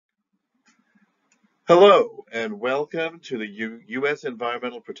Hello, and welcome to the U.S.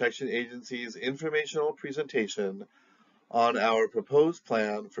 Environmental Protection Agency's informational presentation on our proposed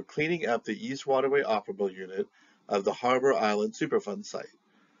plan for cleaning up the East Waterway operable unit of the Harbor Island Superfund site.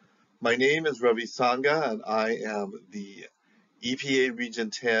 My name is Ravi Sangha, and I am the EPA Region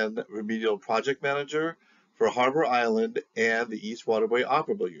 10 Remedial Project Manager for Harbor Island and the East Waterway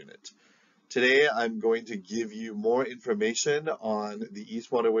operable unit. Today, I'm going to give you more information on the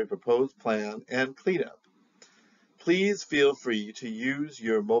East Waterway proposed plan and cleanup. Please feel free to use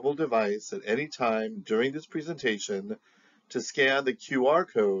your mobile device at any time during this presentation to scan the QR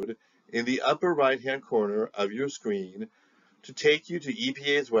code in the upper right-hand corner of your screen to take you to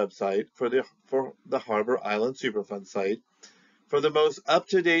EPA's website for the Harbor Island Superfund site for the most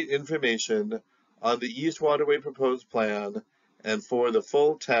up-to-date information on the East Waterway proposed plan and for the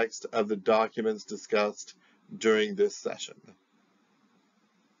full text of the documents discussed during this session.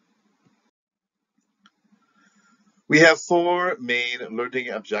 We have four main learning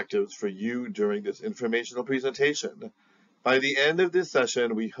objectives for you during this informational presentation. By the end of this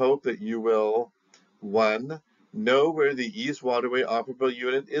session, we hope that you will, 1. Know where the East Waterway operable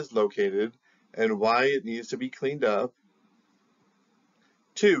unit is located and why it needs to be cleaned up.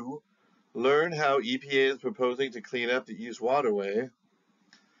 2. Learn how EPA is proposing to clean up the East Waterway.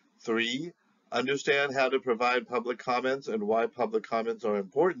 3. Understand how to provide public comments and why public comments are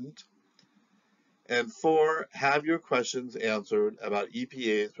important. And 4, have your questions answered about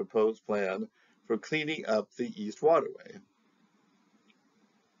EPA's proposed plan for cleaning up the East Waterway.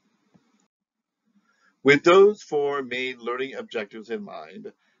 With those four main learning objectives in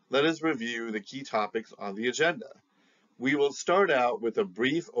mind, let us review the key topics on the agenda. We will start out with a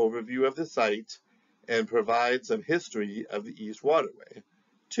brief overview of the site and provide some history of the East Waterway.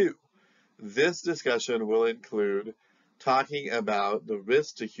 2. This discussion will include talking about the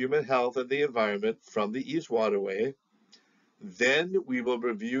risks to human health and the environment from the East Waterway. Then we will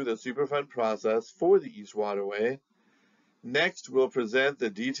review the Superfund process for the East Waterway. Next, we'll present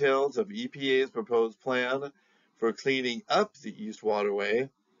the details of EPA's proposed plan for cleaning up the East Waterway.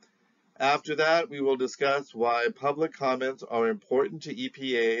 After that, we will discuss why public comments are important to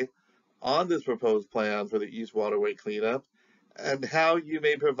EPA on this proposed plan for the East Waterway cleanup and how you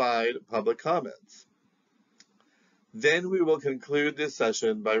may provide public comments. Then we will conclude this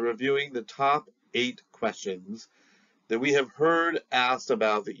session by reviewing the top 8 questions that we have heard asked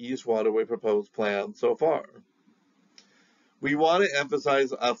about the East Waterway proposed plan so far. We want to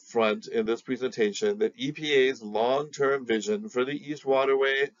emphasize up front in this presentation that EPA's long-term vision for the East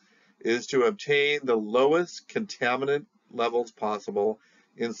Waterway is to obtain the lowest contaminant levels possible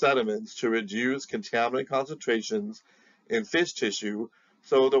in sediments to reduce contaminant concentrations in fish tissue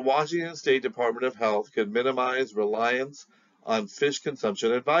so the Washington State Department of Health could minimize reliance on fish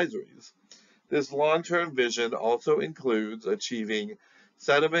consumption advisories. This long-term vision also includes achieving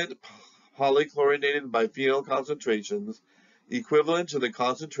sediment polychlorinated biphenyl concentrations equivalent to the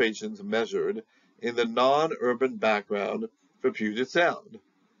concentrations measured in the non-urban background for Puget Sound,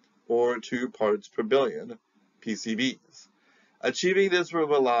 or 2 parts per billion PCBs. Achieving this will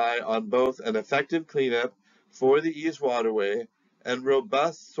rely on both an effective cleanup for the East Waterway and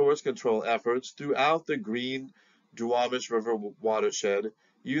robust source control efforts throughout the Green Duwamish River watershed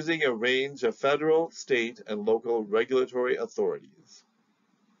using a range of federal, state, and local regulatory authorities.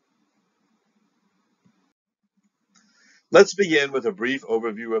 Let's begin with a brief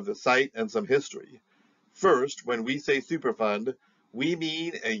overview of the site and some history. First, when we say Superfund, we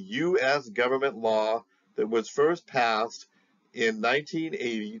mean a U.S. government law that was first passed in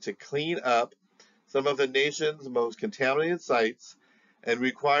 1980 to clean up some of the nation's most contaminated sites and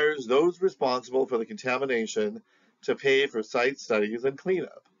requires those responsible for the contamination to pay for site studies and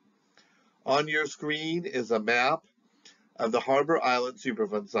cleanup. On your screen is a map of the Harbor Island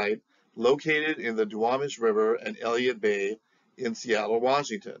Superfund site located in the Duwamish River and Elliott Bay in Seattle,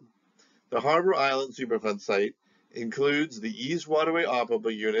 Washington. The Harbor Island Superfund site includes the East Waterway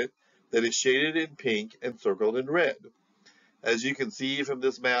operable unit that is shaded in pink and circled in red. As you can see from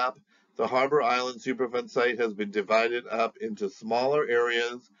this map, the Harbor Island Superfund site has been divided up into smaller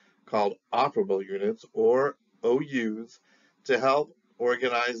areas called operable units, or OUs, to help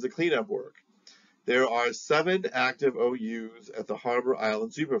organize the cleanup work. There are 7 active OUs at the Harbor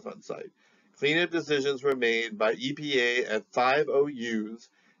Island Superfund site. Cleanup decisions were made by EPA at 5 OUs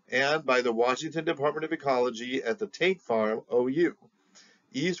and by the Washington Department of Ecology at the Tank Farm OU.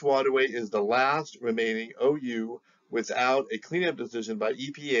 East Waterway is the last remaining OU without a cleanup decision by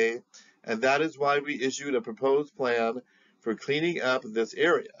EPA, and that is why we issued a proposed plan for cleaning up this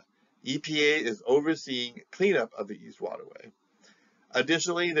area. EPA is overseeing cleanup of the East Waterway.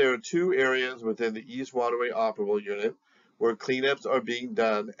 Additionally, there are 2 areas within the East Waterway Operable Unit where cleanups are being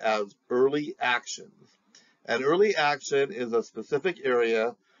done as early actions. An early action is a specific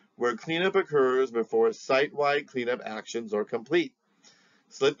area where cleanup occurs before site-wide cleanup actions are complete.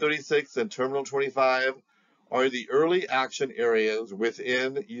 Slip 36 and Terminal 25 are the early action areas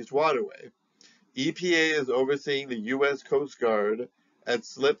within East Waterway. EPA is overseeing the U.S. Coast Guard at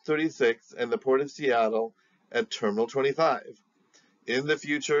Slip 36 and the Port of Seattle at Terminal 25. In the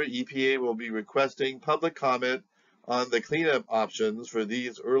future, EPA will be requesting public comment on the cleanup options for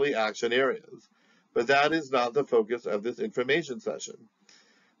these early action areas, but that is not the focus of this information session.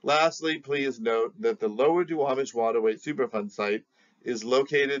 Lastly, please note that the Lower Duwamish Waterway Superfund site is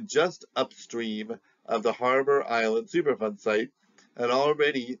located just upstream of the Harbor Island Superfund site and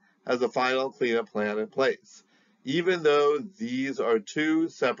already has a final cleanup plan in place. Even though these are 2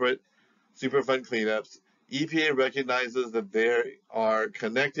 separate Superfund cleanups, EPA recognizes that they are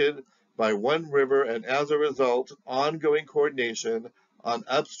connected by one river, and as a result, ongoing coordination on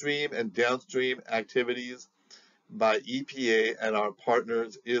upstream and downstream activities by EPA and our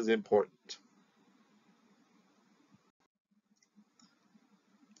partners is important.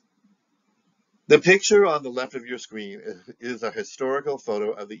 The picture on the left of your screen is a historical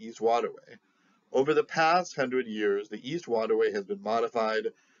photo of the East Waterway. Over the past 100 years, the East Waterway has been modified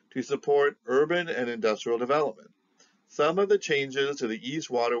to support urban and industrial development. Some of the changes to the East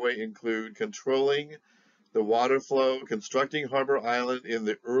Waterway include controlling the water flow, constructing Harbor Island in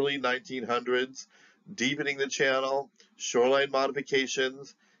the early 1900s, deepening the channel, shoreline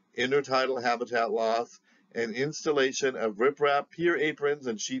modifications, intertidal habitat loss, and installation of riprap pier aprons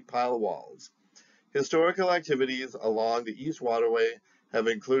and sheet pile walls. Historical activities along the East Waterway have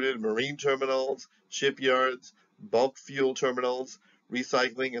included marine terminals, shipyards, bulk fuel terminals,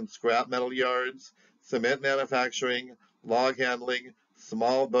 recycling and scrap metal yards, cement manufacturing, log handling,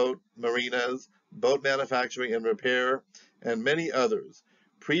 small boat marinas, boat manufacturing and repair, and many others.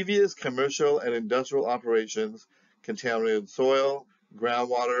 Previous commercial and industrial operations contaminated soil,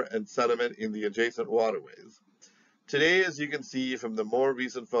 groundwater, and sediment in the adjacent waterways. Today, as you can see from the more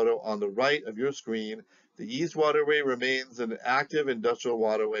recent photo on the right of your screen, the East Waterway remains an active industrial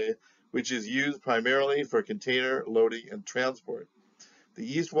waterway, which is used primarily for container loading and transport. The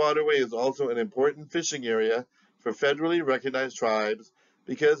East Waterway is also an important fishing area for federally recognized tribes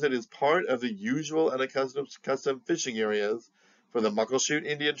because it is part of the usual and custom fishing areas for the Muckleshoot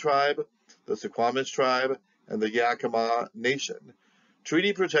Indian Tribe, the Suquamish Tribe, and the Yakima Nation.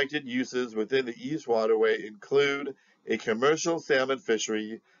 Treaty-protected uses within the East Waterway include a commercial salmon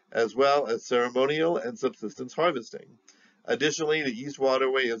fishery, as well as ceremonial and subsistence harvesting. Additionally, the East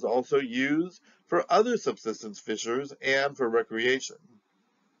Waterway is also used for other subsistence fishers and for recreation.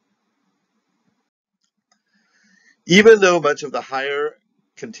 Even though much of the higher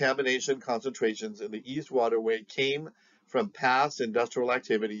contamination concentrations in the East Waterway came from past industrial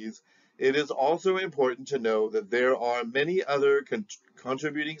activities, it is also important to know that there are many other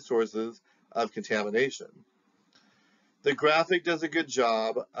contributing sources of contamination. The graphic does a good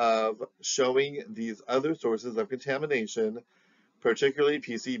job of showing these other sources of contamination, particularly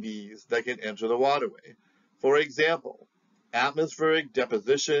PCBs, that can enter the waterway. For example, atmospheric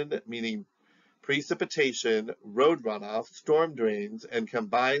deposition, meaning precipitation, road runoff, storm drains, and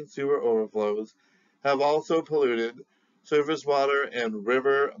combined sewer overflows have also polluted surface water and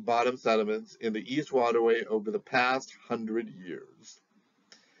river bottom sediments in the East Waterway over the past 100 years.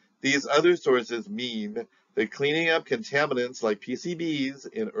 These other sources mean that cleaning up contaminants like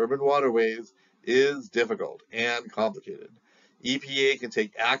PCBs in urban waterways is difficult and complicated. EPA can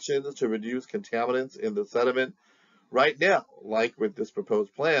take actions to reduce contaminants in the sediment right now, like with this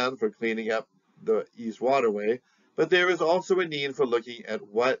proposed plan for cleaning up the East Waterway, but there is also a need for looking at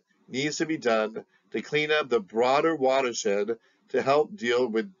what needs to be done to clean up the broader watershed to help deal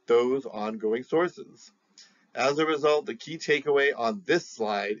with those ongoing sources. As a result, the key takeaway on this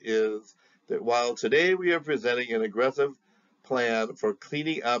slide is that while today we are presenting an aggressive plan for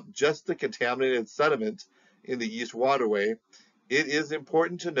cleaning up just the contaminated sediment in the East Waterway, it is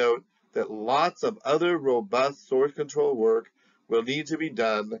important to note that lots of other robust source control work will need to be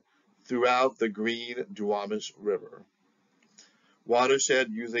done throughout the Green Duwamish River watershed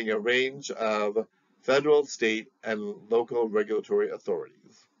using a range of federal, state, and local regulatory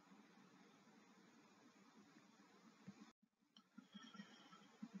authorities.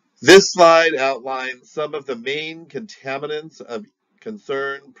 This slide outlines some of the main contaminants of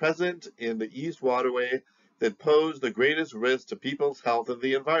concern present in the East Waterway that pose the greatest risk to people's health and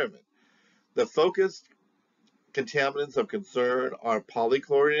the environment. The focused contaminants of concern are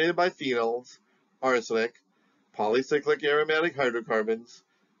polychlorinated biphenyls, arsenic, polycyclic aromatic hydrocarbons,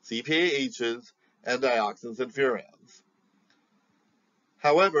 CPAHs, and dioxins and furans.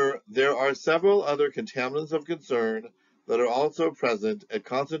 However, there are several other contaminants of concern that are also present at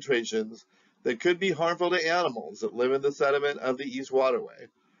concentrations that could be harmful to animals that live in the sediment of the East Waterway.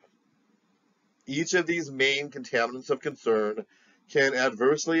 Each of these main contaminants of concern can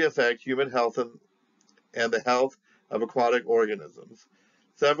adversely affect human health and the health of aquatic organisms.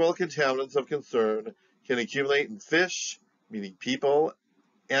 Several contaminants of concern can accumulate in fish, meaning people,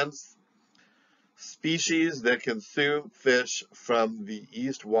 and species that consume fish from the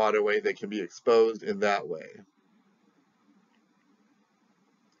East Waterway that can be exposed in that way.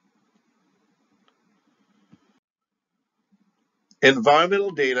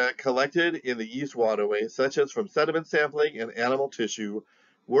 Environmental data collected in the East Waterway, such as from sediment sampling and animal tissue,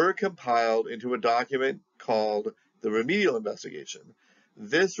 were compiled into a document called the Remedial Investigation.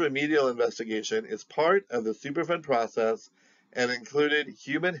 This remedial investigation is part of the Superfund process and included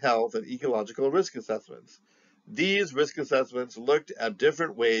human health and ecological risk assessments. These risk assessments looked at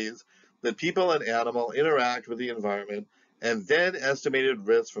different ways that people and animal interact with the environment and then estimated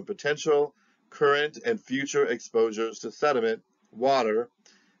risks from potential, current, and future exposures to sediment, water,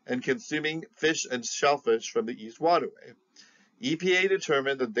 and consuming fish and shellfish from the East Waterway. EPA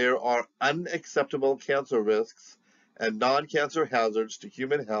determined that there are unacceptable cancer risks and non-cancer hazards to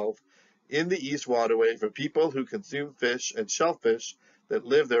human health in the East Waterway for people who consume fish and shellfish that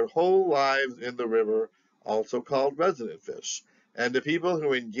live their whole lives in the river, also called resident fish, and to people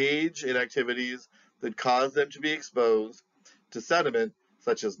who engage in activities that cause them to be exposed to sediment,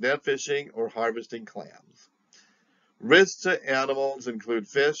 such as net fishing or harvesting clams. Risks to animals include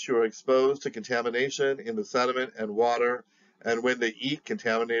fish who are exposed to contamination in the sediment and water and when they eat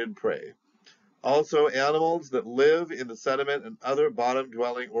contaminated prey. Also, animals that live in the sediment and other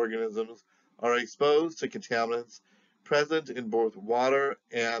bottom-dwelling organisms are exposed to contaminants present in both water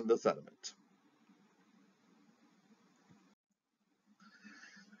and the sediment.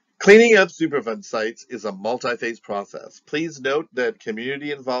 Cleaning up Superfund sites is a multi-phase process. Please note that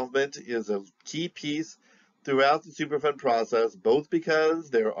community involvement is a key piece throughout the Superfund process, both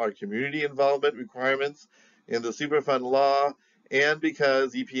because there are community involvement requirements in the Superfund law and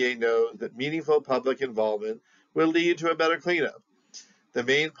because EPA knows that meaningful public involvement will lead to a better cleanup. The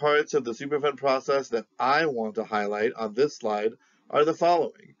main parts of the Superfund process that I want to highlight on this slide are the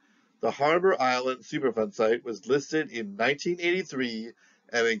following. The Harbor Island Superfund site was listed in 1983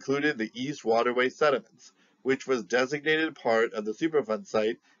 and included the East Waterway sediments, which was designated part of the Superfund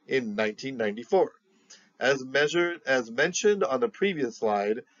site in 1994. As mentioned on the previous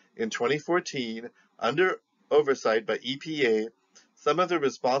slide, in 2014, under oversight by EPA, some of the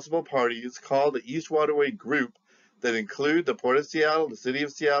responsible parties called the East Waterway Group that include the Port of Seattle, the City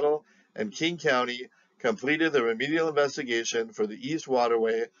of Seattle, and King County completed the remedial investigation for the East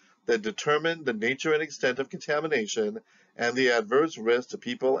Waterway that determined the nature and extent of contamination and the adverse risk to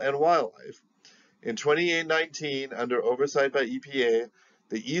people and wildlife. In 2019, under oversight by EPA,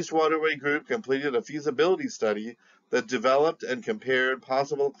 the East Waterway Group completed a feasibility study that developed and compared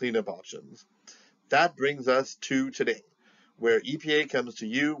possible cleanup options. That brings us to today, where EPA comes to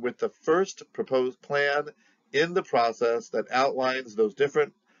you with the first proposed plan in the process that outlines those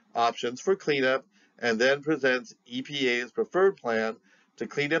different options for cleanup and then presents EPA's preferred plan to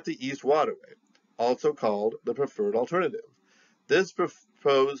clean up the East Waterway, also called the preferred alternative. This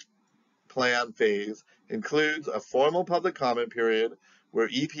proposed plan phase includes a formal public comment period where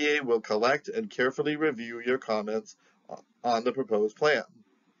EPA will collect and carefully review your comments on the proposed plan.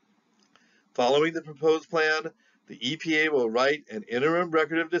 Following the proposed plan, the EPA will write an interim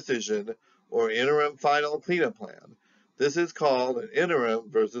record of decision or interim final cleanup plan. This is called an interim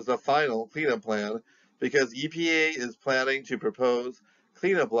versus a final cleanup plan because EPA is planning to propose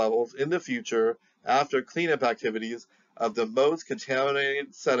cleanup levels in the future after cleanup activities of the most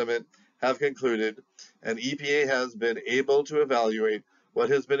contaminated sediment have concluded, and EPA has been able to evaluate what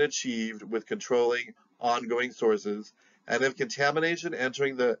has been achieved with controlling ongoing sources, and if contamination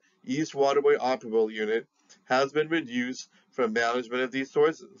entering the East Waterway Operable Unit has been reduced from management of these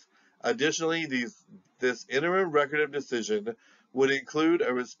sources. Additionally, this interim record of decision would include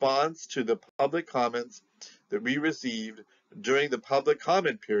a response to the public comments that we received during the public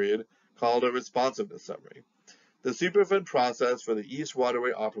comment period called a responsiveness summary. The Superfund process for the East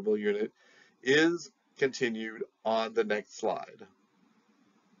Waterway Operable Unit is continued on the next slide.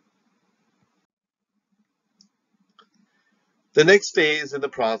 The next phase in the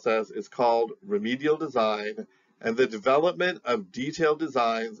process is called remedial design and the development of detailed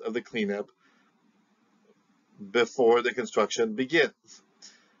designs of the cleanup before the construction begins.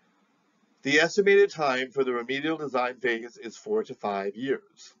 The estimated time for the remedial design phase is 4 to 5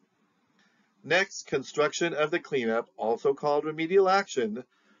 years. Next, construction of the cleanup, also called remedial action,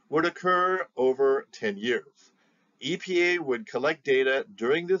 would occur over 10 years. EPA would collect data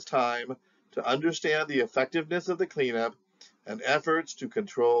during this time to understand the effectiveness of the cleanup and efforts to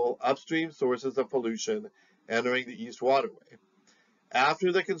control upstream sources of pollution entering the East Waterway.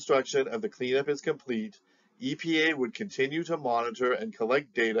 After the construction of the cleanup is complete, EPA would continue to monitor and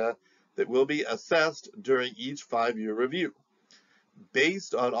collect data that will be assessed during each 5-year review.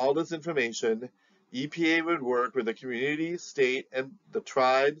 Based on all this information, EPA would work with the community, state, and the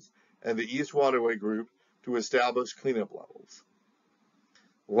tribes and the East Waterway Group to establish cleanup levels.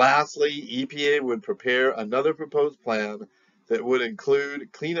 Lastly, EPA would prepare another proposed plan that would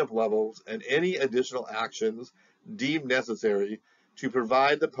include cleanup levels and any additional actions deemed necessary to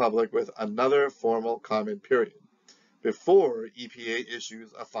provide the public with another formal comment period before EPA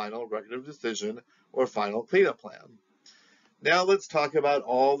issues a final record of decision or final cleanup plan. Now let's talk about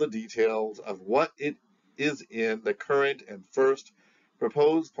all the details of what it is in the current and first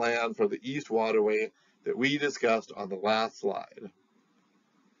proposed plan for the East Waterway that we discussed on the last slide.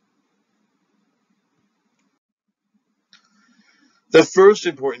 The first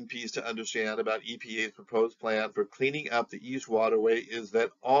important piece to understand about EPA's proposed plan for cleaning up the East Waterway is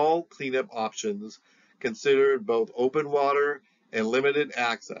that all cleanup options considered both open water and limited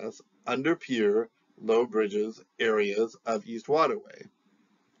access under pier, low bridges areas of East Waterway.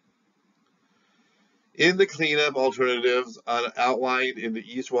 In the cleanup alternatives outlined in the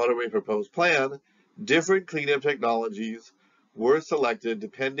East Waterway proposed plan, different cleanup technologies were selected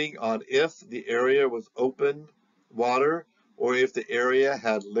depending on if the area was open water or if the area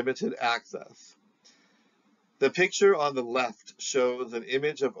had limited access. The picture on the left shows an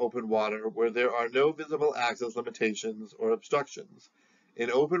image of open water where there are no visible access limitations or obstructions. In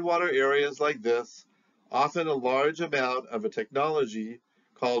open water areas like this, often a large amount of a technology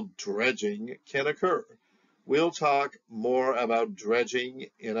called dredging can occur. We'll talk more about dredging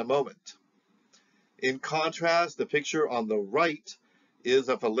in a moment. In contrast, the picture on the right is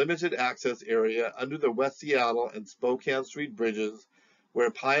of a limited access area under the West Seattle and Spokane Street bridges where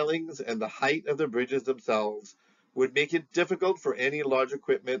pilings and the height of the bridges themselves would make it difficult for any large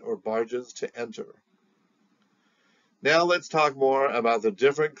equipment or barges to enter. Now let's talk more about the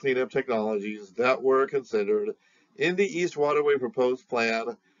different cleanup technologies that were considered in the East Waterway proposed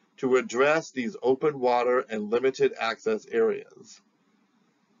plan to address these open water and limited access areas.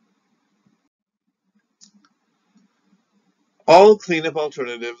 All cleanup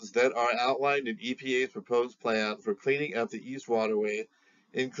alternatives that are outlined in EPA's proposed plan for cleaning up the East Waterway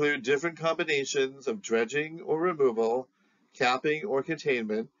include different combinations of dredging or removal, capping or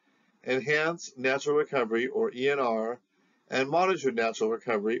containment, enhanced natural recovery or ENR, and monitored natural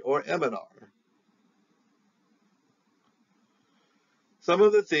recovery or MNR. Some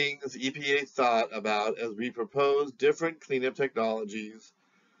of the things EPA thought about as we proposed different cleanup technologies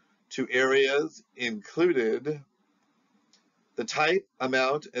to areas included the type,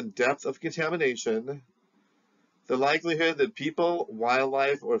 amount, and depth of contamination, the likelihood that people,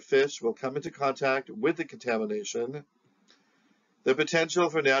 wildlife, or fish will come into contact with the contamination, the potential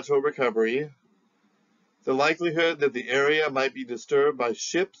for natural recovery, the likelihood that the area might be disturbed by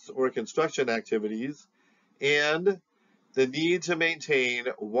ships or construction activities, and the need to maintain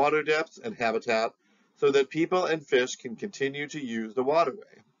water depths and habitat so that people and fish can continue to use the waterway.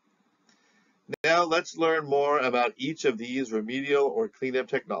 Now let's learn more about each of these remedial or cleanup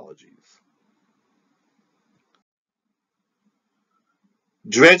technologies.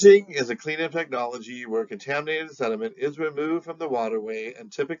 Dredging is a cleanup technology where contaminated sediment is removed from the waterway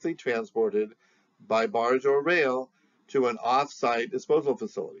and typically transported by barge or rail to an off-site disposal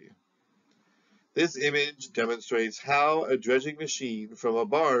facility. This image demonstrates how a dredging machine from a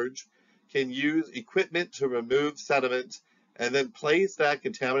barge can use equipment to remove sediment and then place that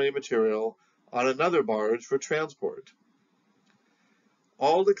contaminated material on another barge for transport.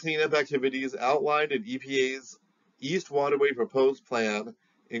 All the cleanup activities outlined in EPA's East Waterway proposed plan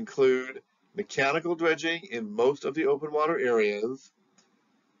include mechanical dredging in most of the open water areas.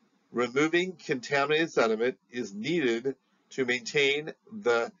 Removing contaminated sediment is needed to maintain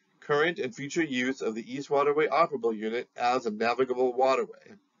the current and future use of the East Waterway operable unit as a navigable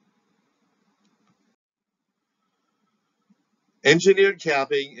waterway. Engineered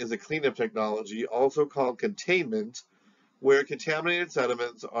capping is a cleanup technology, also called containment, where contaminated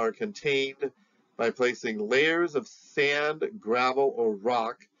sediments are contained by placing layers of sand, gravel, or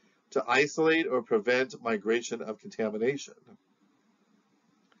rock to isolate or prevent migration of contamination.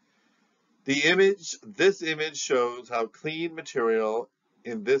 This image shows how clean material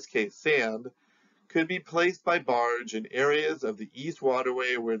in this case sand, could be placed by barge in areas of the East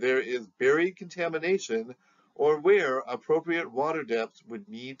Waterway where there is buried contamination or where appropriate water depths would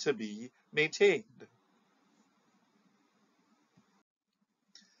need to be maintained.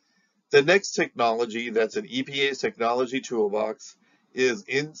 The next technology that's in EPA's technology toolbox is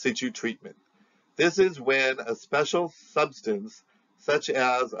in situ treatment. This is when a special substance, such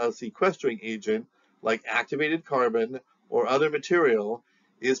as a sequestering agent like activated carbon or other material,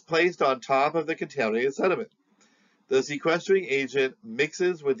 is placed on top of the contaminated sediment. The sequestering agent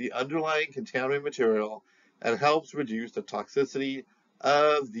mixes with the underlying contaminated material and helps reduce the toxicity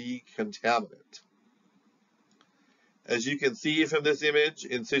of the contaminant. As you can see from this image,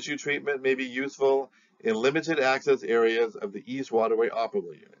 in situ treatment may be useful in limited access areas of the East Waterway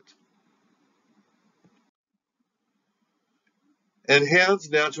operable unit.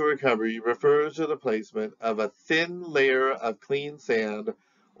 Enhanced natural recovery refers to the placement of a thin layer of clean sand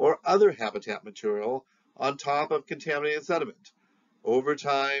or other habitat material on top of contaminated sediment. Over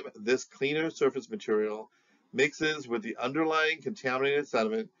time, this cleaner surface material mixes with the underlying contaminated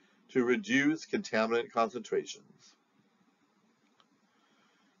sediment to reduce contaminant concentrations.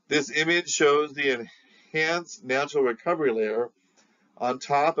 This image shows the enhanced natural recovery layer on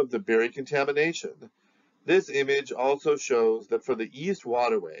top of the buried contamination. This image also shows that for the East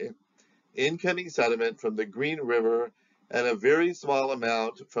Waterway, incoming sediment from the Green River and a very small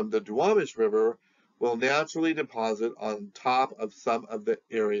amount from the Duwamish River will naturally deposit on top of some of the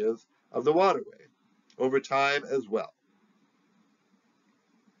areas of the waterway over time as well.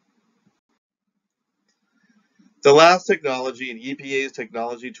 The last technology in EPA's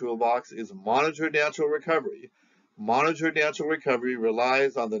technology toolbox is monitored natural recovery. Monitored natural recovery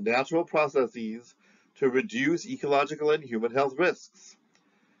relies on the natural processes to reduce ecological and human health risks.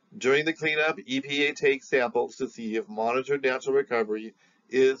 During the cleanup, EPA takes samples to see if monitored natural recovery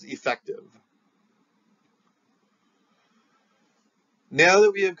is effective. Now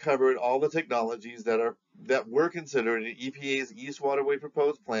that we have covered all the technologies that were considered in EPA's East Waterway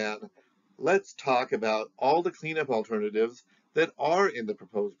proposed plan, let's talk about all the cleanup alternatives that are in the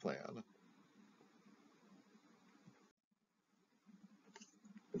proposed plan.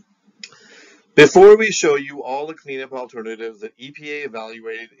 Before we show you all the cleanup alternatives that EPA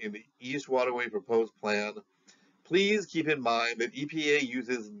evaluated in the East Waterway proposed plan, please keep in mind that EPA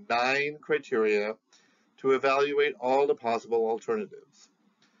uses 9 criteria to evaluate all the possible alternatives.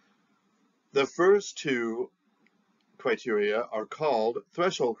 The first 2 criteria are called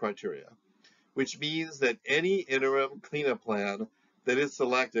threshold criteria, which means that any interim cleanup plan that is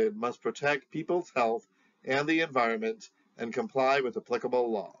selected must protect people's health and the environment and comply with applicable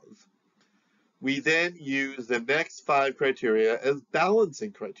laws. We then use the next 5 criteria as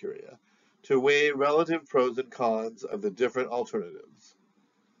balancing criteria to weigh relative pros and cons of the different alternatives.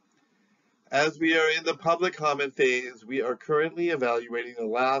 As we are in the public comment phase, we are currently evaluating the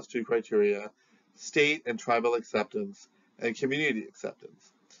last 2 criteria, state and tribal acceptance and community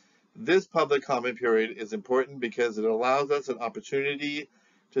acceptance. This public comment period is important because it allows us an opportunity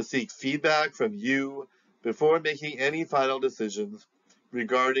to seek feedback from you before making any final decisions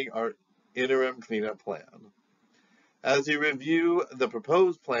regarding our interim cleanup plan. As you review the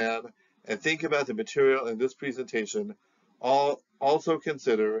proposed plan and think about the material in this presentation, also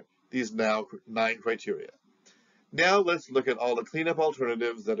consider these 9 criteria. Now let's look at all the cleanup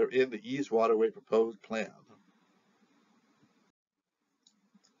alternatives that are in the East Waterway proposed plan.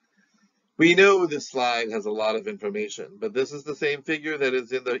 We know this slide has a lot of information, but this is the same figure that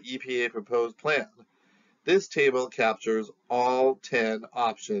is in the EPA proposed plan. This table captures all 10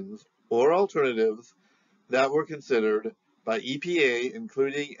 options or alternatives that were considered by EPA,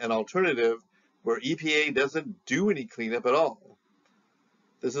 including an alternative where EPA doesn't do any cleanup at all.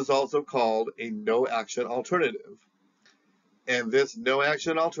 This is also called a no-action alternative, and this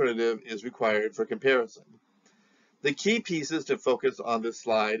no-action alternative is required for comparison. The key pieces to focus on this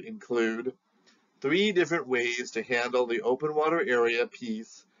slide include 3 different ways to handle the open water area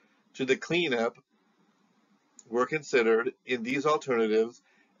piece to the cleanup were considered in these alternatives,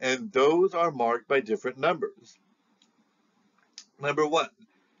 and those are marked by different numbers. Number 1,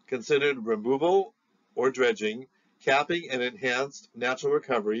 considered removal or dredging, capping and enhanced natural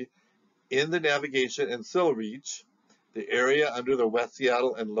recovery in the navigation and sill reach, the area under the West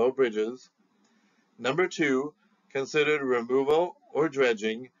Seattle and Low Bridges. Number 2, considered removal or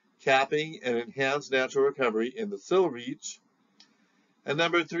dredging, capping and enhanced natural recovery in the sill reach. And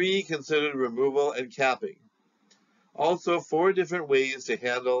number 3, considered removal and capping. Also, 4 different ways to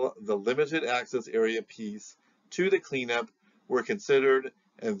handle the limited access area piece to the cleanup were considered,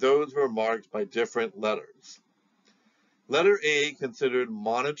 and those were marked by different letters. Letter A considered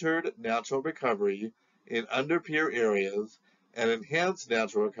monitored natural recovery in under-pier areas and enhanced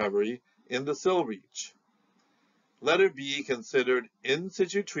natural recovery in the sill reach. Letter B considered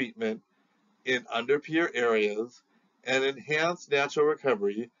in-situ treatment in under-pier areas and enhanced natural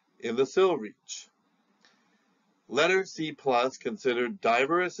recovery in the sill reach. Letter C plus considered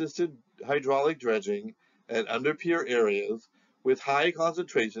diver-assisted hydraulic dredging at under-pier areas with high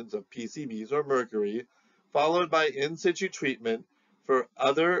concentrations of PCBs or mercury, followed by in-situ treatment for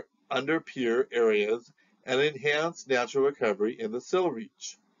other under-pier areas and enhanced natural recovery in the sill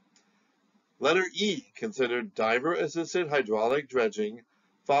reach. Letter E considered diver-assisted hydraulic dredging,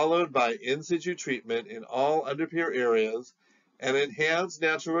 followed by in-situ treatment in all under-pier areas and enhanced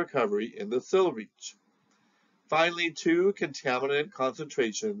natural recovery in the sill reach. Finally, 2 contaminant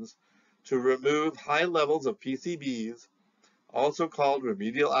concentrations to remove high levels of PCBs, also called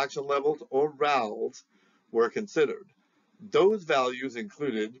remedial action levels or RALs, were considered. Those values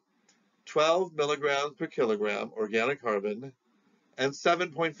included 12 milligrams per kilogram organic carbon and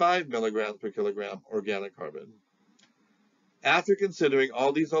 7.5 milligrams per kilogram organic carbon. After considering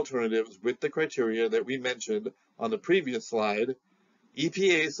all these alternatives with the criteria that we mentioned on the previous slide,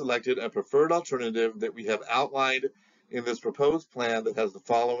 EPA selected a preferred alternative that we have outlined in this proposed plan that has the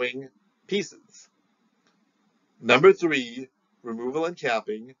following pieces. Number 3, removal and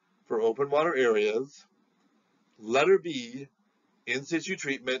capping for open water areas. Letter B, in-situ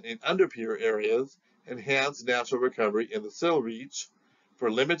treatment in under-pier areas, enhanced natural recovery in the sill reach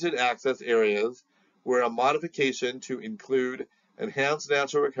for limited access areas where a modification to include enhanced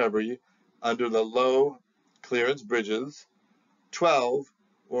natural recovery under the low clearance bridges. 12,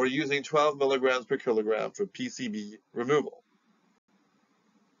 or using 12 milligrams per kilogram for PCB removal.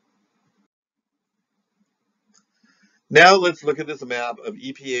 Now let's look at this map of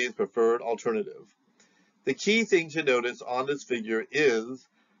EPA's preferred alternative. The key thing to notice on this figure is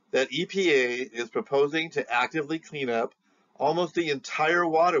that EPA is proposing to actively clean up almost the entire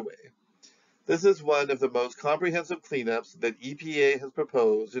waterway. This is one of the most comprehensive cleanups that EPA has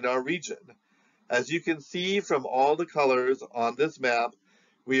proposed in our region. As you can see from all the colors on this map,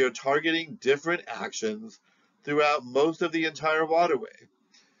 we are targeting different actions throughout most of the entire waterway.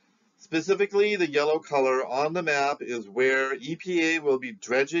 Specifically, the yellow color on the map is where EPA will be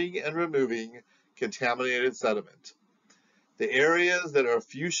dredging and removing contaminated sediment. The areas that are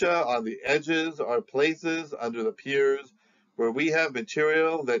fuchsia on the edges are places under the piers where we have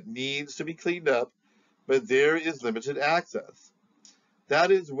material that needs to be cleaned up, but there is limited access. That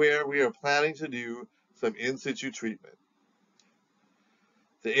is where we are planning to do some in-situ treatment.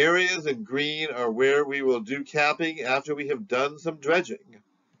 The areas in green are where we will do capping after we have done some dredging.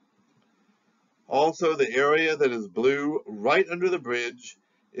 Also, the area that is blue right under the bridge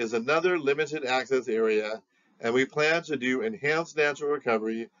is another limited access area, and we plan to do enhanced natural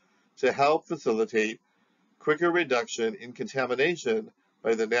recovery to help facilitate quicker reduction in contamination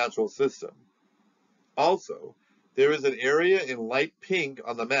by the natural system. Also, there is an area in light pink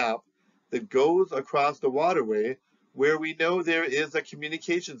on the map that goes across the waterway where we know there is a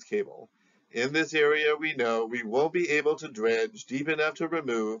communications cable. In this area, we know we won't be able to dredge deep enough to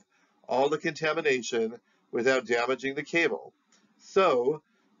remove all the contamination without damaging the cable. So,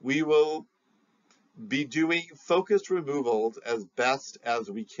 we will be doing focused removals as best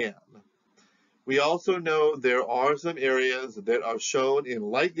as we can. We also know there are some areas that are shown in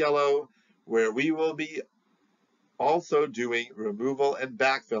light yellow where we will be also doing removal and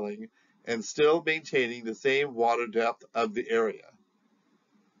backfilling and still maintaining the same water depth of the area.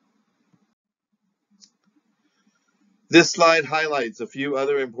 This slide highlights a few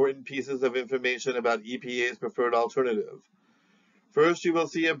other important pieces of information about EPA's preferred alternative. First, you will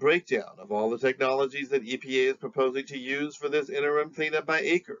see a breakdown of all the technologies that EPA is proposing to use for this interim cleanup by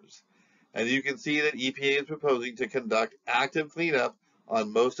acres. And you can see that EPA is proposing to conduct active cleanup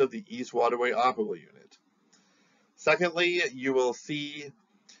on most of the East Waterway operable unit. Secondly, you will see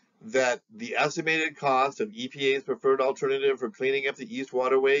that the estimated cost of EPA's preferred alternative for cleaning up the East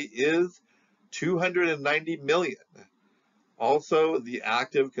Waterway is $290 million. Also, the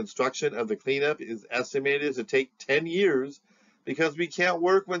active construction of the cleanup is estimated to take 10 years because we can't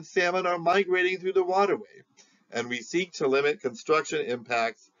work when salmon are migrating through the waterway, and we seek to limit construction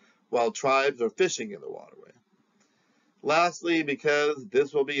impacts while tribes are fishing in the waterway. Lastly, because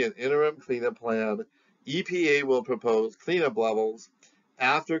this will be an interim cleanup plan, EPA will propose cleanup levels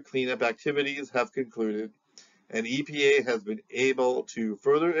after cleanup activities have concluded, and EPA has been able to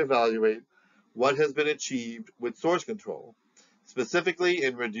further evaluate what has been achieved with source control, specifically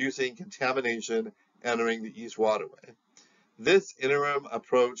in reducing contamination entering the East Waterway. This interim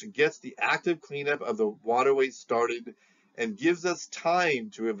approach gets the active cleanup of the waterway started and gives us time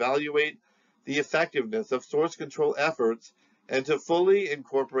to evaluate the effectiveness of source control efforts and to fully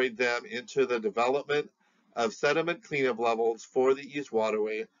incorporate them into the development of sediment cleanup levels for the East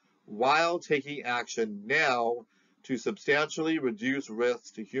Waterway while taking action now to substantially reduce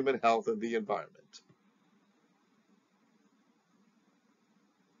risks to human health and the environment.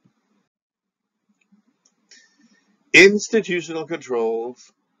 Institutional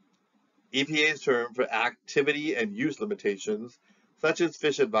controls, EPA's term for activity and use limitations, such as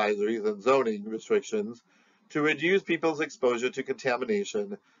fish advisories and zoning restrictions, to reduce people's exposure to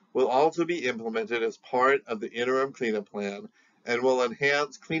contamination, will also be implemented as part of the interim cleanup plan and will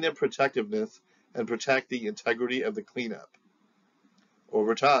enhance cleanup protectiveness and protect the integrity of the cleanup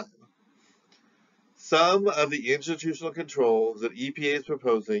over time. Some of the institutional controls that EPA is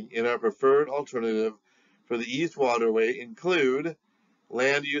proposing in our preferred alternative for the East Waterway include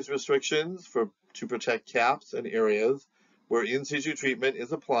land use restrictions to protect caps and areas where in-situ treatment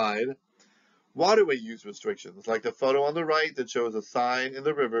is applied, waterway use restrictions, like the photo on the right that shows a sign in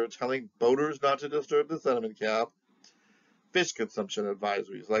the river telling boaters not to disturb the sediment cap, fish consumption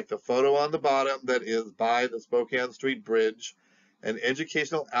advisories, like the photo on the bottom that is by the Spokane Street Bridge, and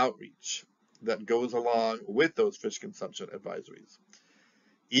educational outreach that goes along with those fish consumption advisories.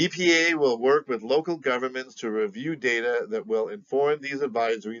 EPA will work with local governments to review data that will inform these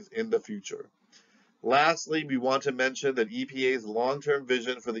advisories in the future. Lastly, we want to mention that EPA's long-term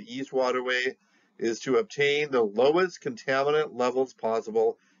vision for the East Waterway is to obtain the lowest contaminant levels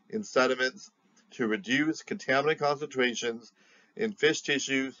possible in sediments to reduce contaminant concentrations in fish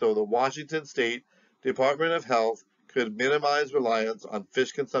tissue so the Washington State Department of Health could minimize reliance on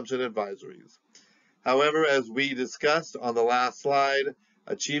fish consumption advisories. However, as we discussed on the last slide,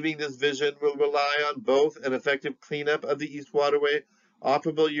 achieving this vision will rely on both an effective cleanup of the East Waterway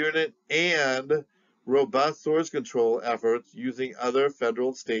operable unit and robust source control efforts using other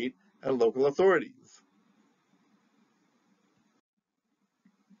federal, state, and local authorities.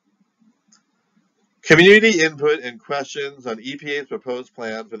 Community input and questions on EPA's proposed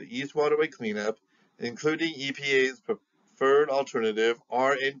plan for the East Waterway cleanup, including EPA's preferred alternative,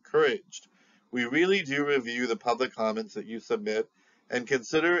 are encouraged. We really do review the public comments that you submit and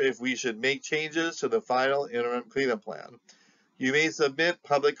consider if we should make changes to the final interim cleanup plan. You may submit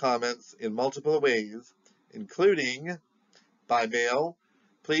public comments in multiple ways, including by mail.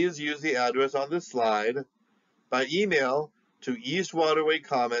 Please use the address on this slide, by email to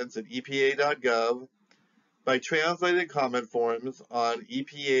eastwaterwaycomments@epa.gov, by translated comment forms on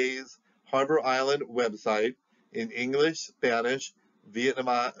EPA's Harbor Island website in English, Spanish,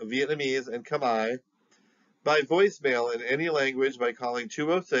 Vietnamese, and Khmer, by voicemail in any language by calling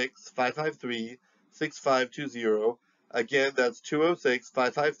 206-553-6520. Again, that's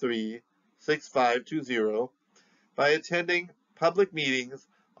 206-553-6520. By attending public meetings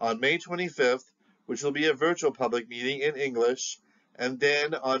on May 25th, which will be a virtual public meeting in English, and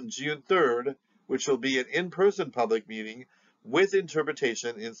then on June 3rd, which will be an in-person public meeting with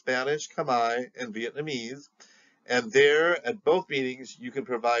interpretation in Spanish, Khmer, and Vietnamese. And there, at both meetings, you can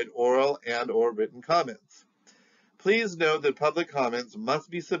provide oral and/or written comments. Please note that public comments must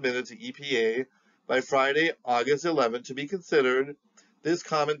be submitted to EPA by Friday, August 11th to be considered. This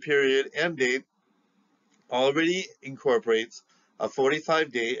comment period end date already incorporates a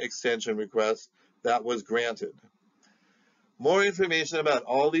 45-day extension request that was granted. More information about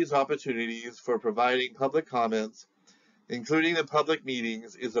all these opportunities for providing public comments, including the public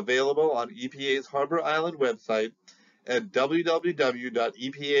meetings, is available on EPA's Harbor Island website at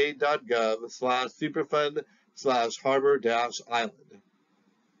www.epa.gov/superfund/harbor-island.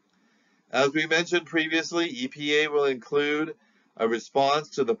 As we mentioned previously, EPA will include a response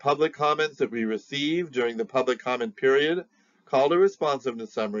to the public comments that we receive during the public comment period, called a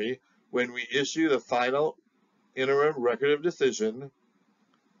responsiveness summary, when we issue the final interim record of decision.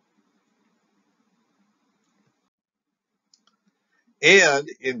 And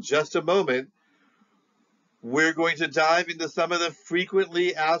in just a moment, we're going to dive into some of the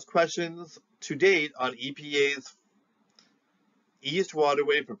frequently asked questions to date on EPA's East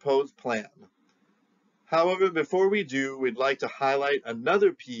Waterway proposed plan. However, before we do, we'd like to highlight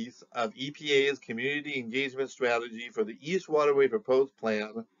another piece of EPA's community engagement strategy for the East Waterway proposed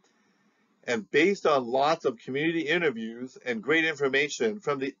plan. And based on lots of community interviews and great information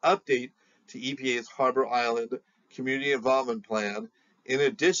from the update to EPA's Harbor Island Community Involvement Plan, in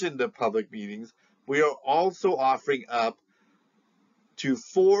addition to public meetings, we are also offering up to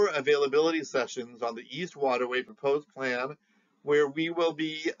 4 availability sessions on the East Waterway proposed plan where we will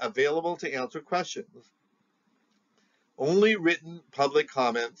be available to answer questions. Only written public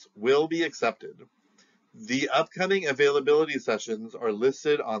comments will be accepted. The upcoming availability sessions are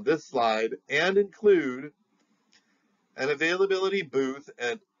listed on this slide and include an availability booth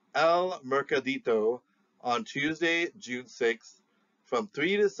at El Mercadito on Tuesday, June 6th from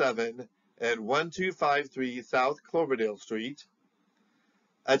 3 to 7 at 1253 South Cloverdale Street,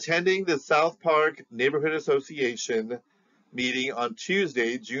 attending the South Park Neighborhood Association meeting on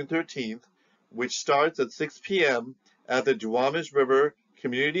Tuesday, June 13th, which starts at 6 p.m. at the Duwamish River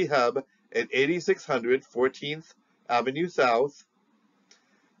Community Hub at 8600 14th Avenue South,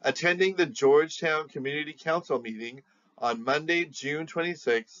 attending the Georgetown Community Council meeting on Monday, June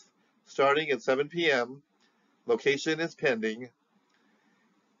 26th, starting at 7 p.m. Location is pending.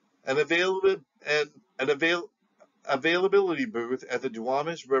 An availability booth at the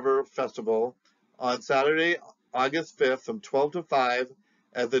Duwamish River Festival on Saturday, August 5th from 12 to 5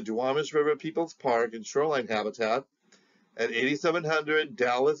 at the Duwamish River People's Park and Shoreline Habitat at 8700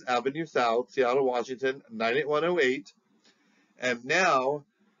 Dallas Avenue South, Seattle, Washington, 98108. And now,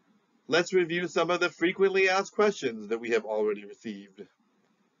 let's review some of the frequently asked questions that we have already received.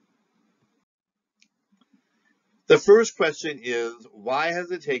 The first question is, why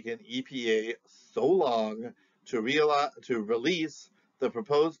has it taken EPA so long to release the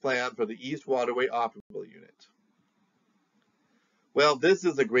proposed plan for the East Waterway Operable Unit? Well, this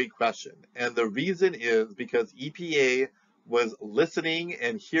is a great question, and the reason is because EPA was listening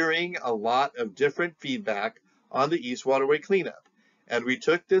and hearing a lot of different feedback on the East Waterway cleanup, and we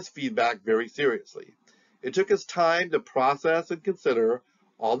took this feedback very seriously. It took us time to process and consider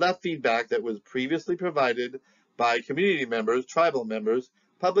all that feedback that was previously provided by community members, tribal members,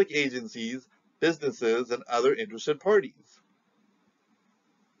 public agencies, businesses, and other interested parties.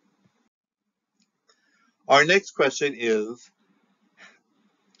 Our next question is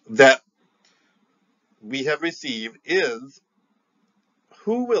that we have received is,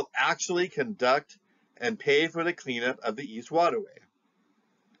 who will actually conduct and pay for the cleanup of the East Waterway?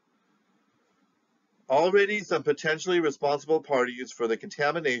 Already, some potentially responsible parties for the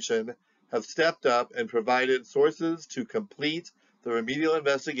contamination have stepped up and provided sources to complete the remedial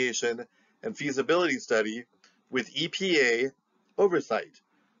investigation and feasibility study with EPA oversight.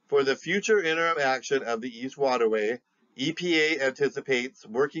 For the future interim action of the East Waterway, EPA anticipates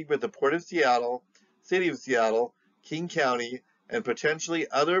working with the Port of Seattle, City of Seattle, King County, and potentially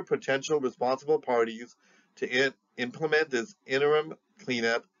other potential responsible parties to implement this interim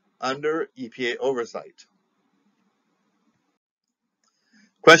cleanup under EPA oversight.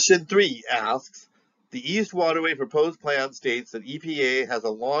 Question 3 asks, the East Waterway proposed plan states that EPA has a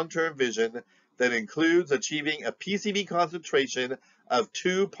long-term vision that includes achieving a PCB concentration of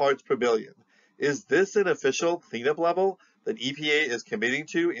 2 parts per billion. Is this an official cleanup level that EPA is committing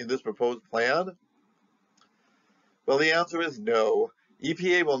to in this proposed plan? Well, the answer is no.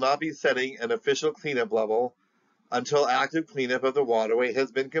 EPA will not be setting an official cleanup level until active cleanup of the waterway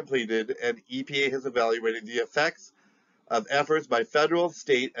has been completed and EPA has evaluated the effects of efforts by federal,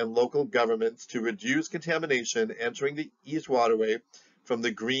 state, and local governments to reduce contamination entering the East Waterway from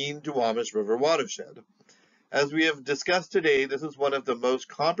the Green Duwamish River watershed. As we have discussed today, this is one of the most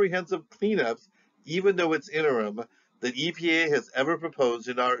comprehensive cleanups, even though it's interim, that EPA has ever proposed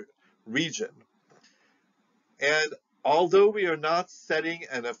in our region. And although we are not setting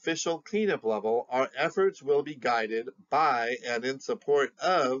an official cleanup level, our efforts will be guided by and in support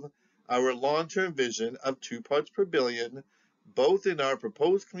of our long-term vision of 2 parts per billion, both in our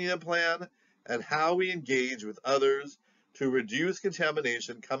proposed cleanup plan and how we engage with others to reduce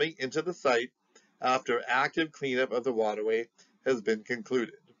contamination coming into the site after active cleanup of the waterway has been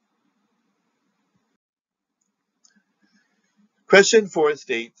concluded. Question 4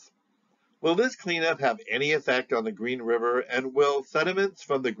 states, will this cleanup have any effect on the Green River, and will sediments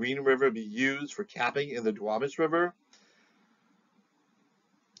from the Green River be used for capping in the Duwamish River?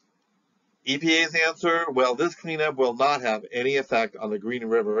 EPA's answer, well, this cleanup will not have any effect on the Green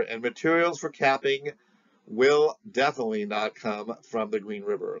River, and materials for capping will definitely not come from the Green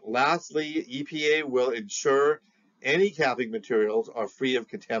River. Lastly, EPA will ensure any capping materials are free of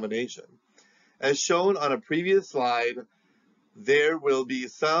contamination. As shown on a previous slide, there will be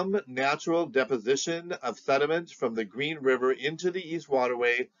some natural deposition of sediment from the Green River into the East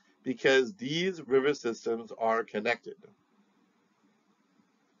Waterway because these river systems are connected.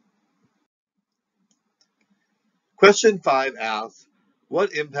 Question 5 asks,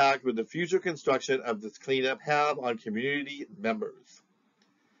 what impact would the future construction of this cleanup have on community members?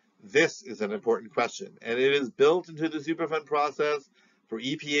 This is an important question, and it is built into the Superfund process for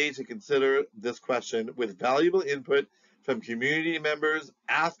EPA to consider this question with valuable input from community members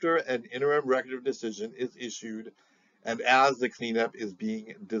after an interim record of decision is issued and as the cleanup is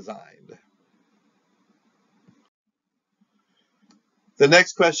being designed. The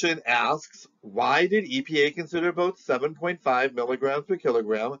next question asks, why did EPA consider both 7.5 milligrams per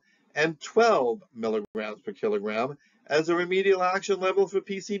kilogram and 12 milligrams per kilogram as a remedial action level for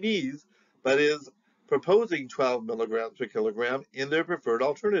PCBs, but is proposing 12 milligrams per kilogram in their preferred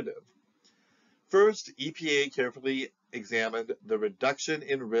alternative? First, EPA carefully examined the reduction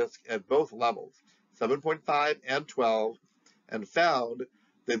in risk at both levels, 7.5 and 12, and found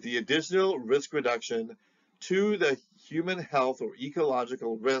that the additional risk reduction to the human health or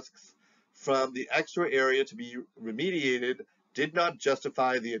ecological risks from the extra area to be remediated did not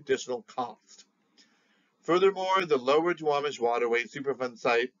justify the additional cost. Furthermore, the Lower Duwamish Waterway Superfund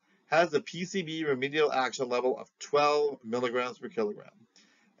site has a PCB remedial action level of 12 milligrams per kilogram.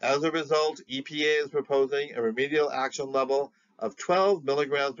 As a result, EPA is proposing a remedial action level of 12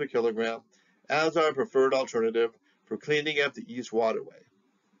 milligrams per kilogram as our preferred alternative for cleaning up the East Waterway.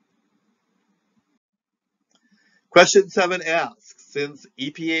 Question 7 asks, since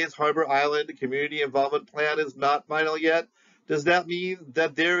EPA's Harbor Island Community Involvement Plan is not final yet, does that mean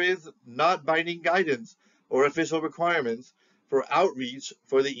that there is not binding guidance or official requirements for outreach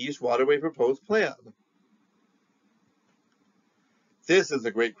for the East Waterway proposed plan? This is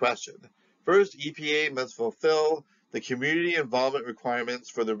a great question. First, EPA must fulfill the community involvement requirements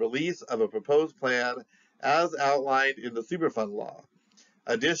for the release of a proposed plan as outlined in the Superfund law.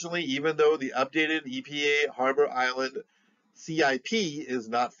 Additionally, even though the updated EPA Harbor Island CIP is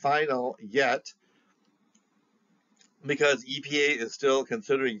not final yet, because EPA is still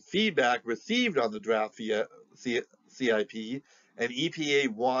considering feedback received on the draft CIP, and EPA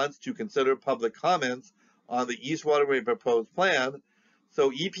wants to consider public comments on the East Waterway proposed plan, so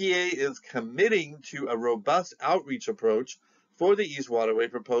EPA is committing to a robust outreach approach for the East Waterway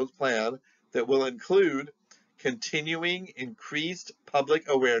proposed plan that will include continuing increased public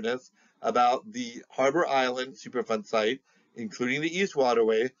awareness about the Harbor Island Superfund site, including the East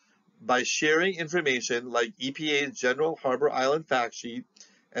Waterway, by sharing information like EPA's General Harbor Island Fact Sheet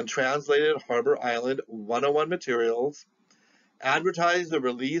and translated Harbor Island 101 materials, advertise the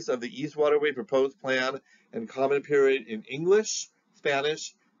release of the East Waterway proposed plan and comment period in English,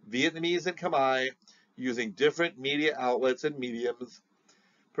 Spanish, Vietnamese, and Khmer using different media outlets and mediums,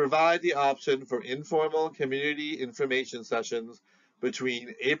 provide the option for informal community information sessions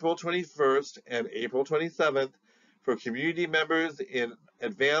between April 21st and April 27th for community members in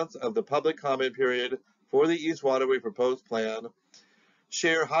advance of the public comment period for the East Waterway proposed plan,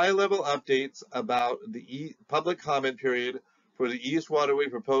 share high-level updates about the public comment period for the East Waterway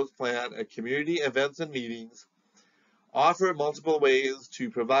proposed plan at community events and meetings, offer multiple ways to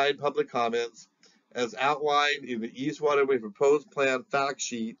provide public comments as outlined in the East Waterway proposed plan fact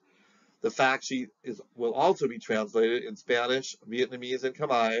sheet. The fact sheet will also be translated in Spanish, Vietnamese, and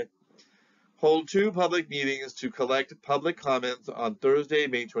Khmer. Hold 2 public meetings to collect public comments on Thursday,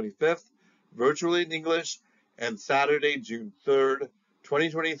 May 25th, virtually in English, and Saturday, June 3rd,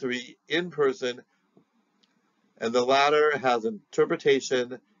 2023, in person, and the latter has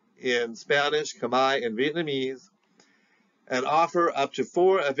interpretation in Spanish, Khmer, and Vietnamese, and offer up to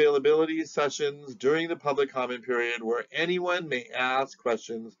 4 availability sessions during the public comment period where anyone may ask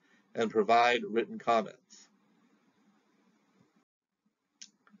questions and provide written comments.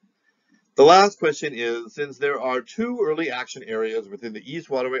 The last question is, since there are 2 early action areas within the East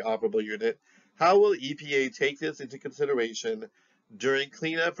Waterway Operable Unit, how will EPA take this into consideration during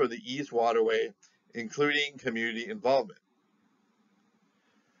cleanup for the East Waterway, including community involvement?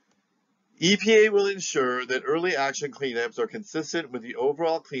 EPA will ensure that early action cleanups are consistent with the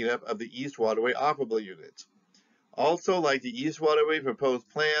overall cleanup of the East Waterway Operable Unit. Also, like the East Waterway proposed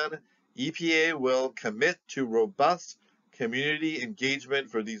plan, EPA will commit to robust community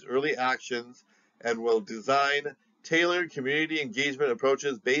engagement for these early actions and will design tailored community engagement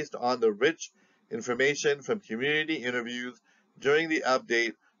approaches based on the rich information from community interviews during the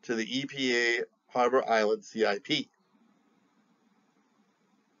update to the EPA Harbor Island CIP.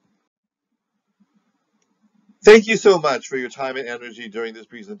 Thank you so much for your time and energy during this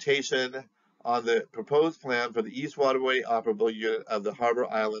presentation on the proposed plan for the East Waterway Operable Unit of the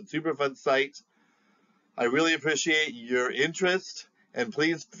Harbor Island Superfund site. I really appreciate your interest, and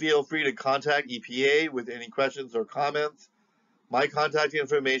please feel free to contact EPA with any questions or comments. My contact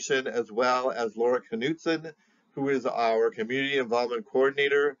information, as well as Laura Knutson, who is our Community Involvement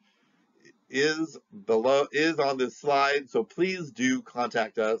Coordinator, is on this slide, so please do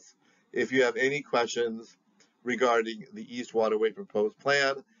contact us if you have any questions regarding the East Waterway proposed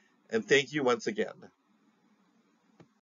plan, and thank you once again.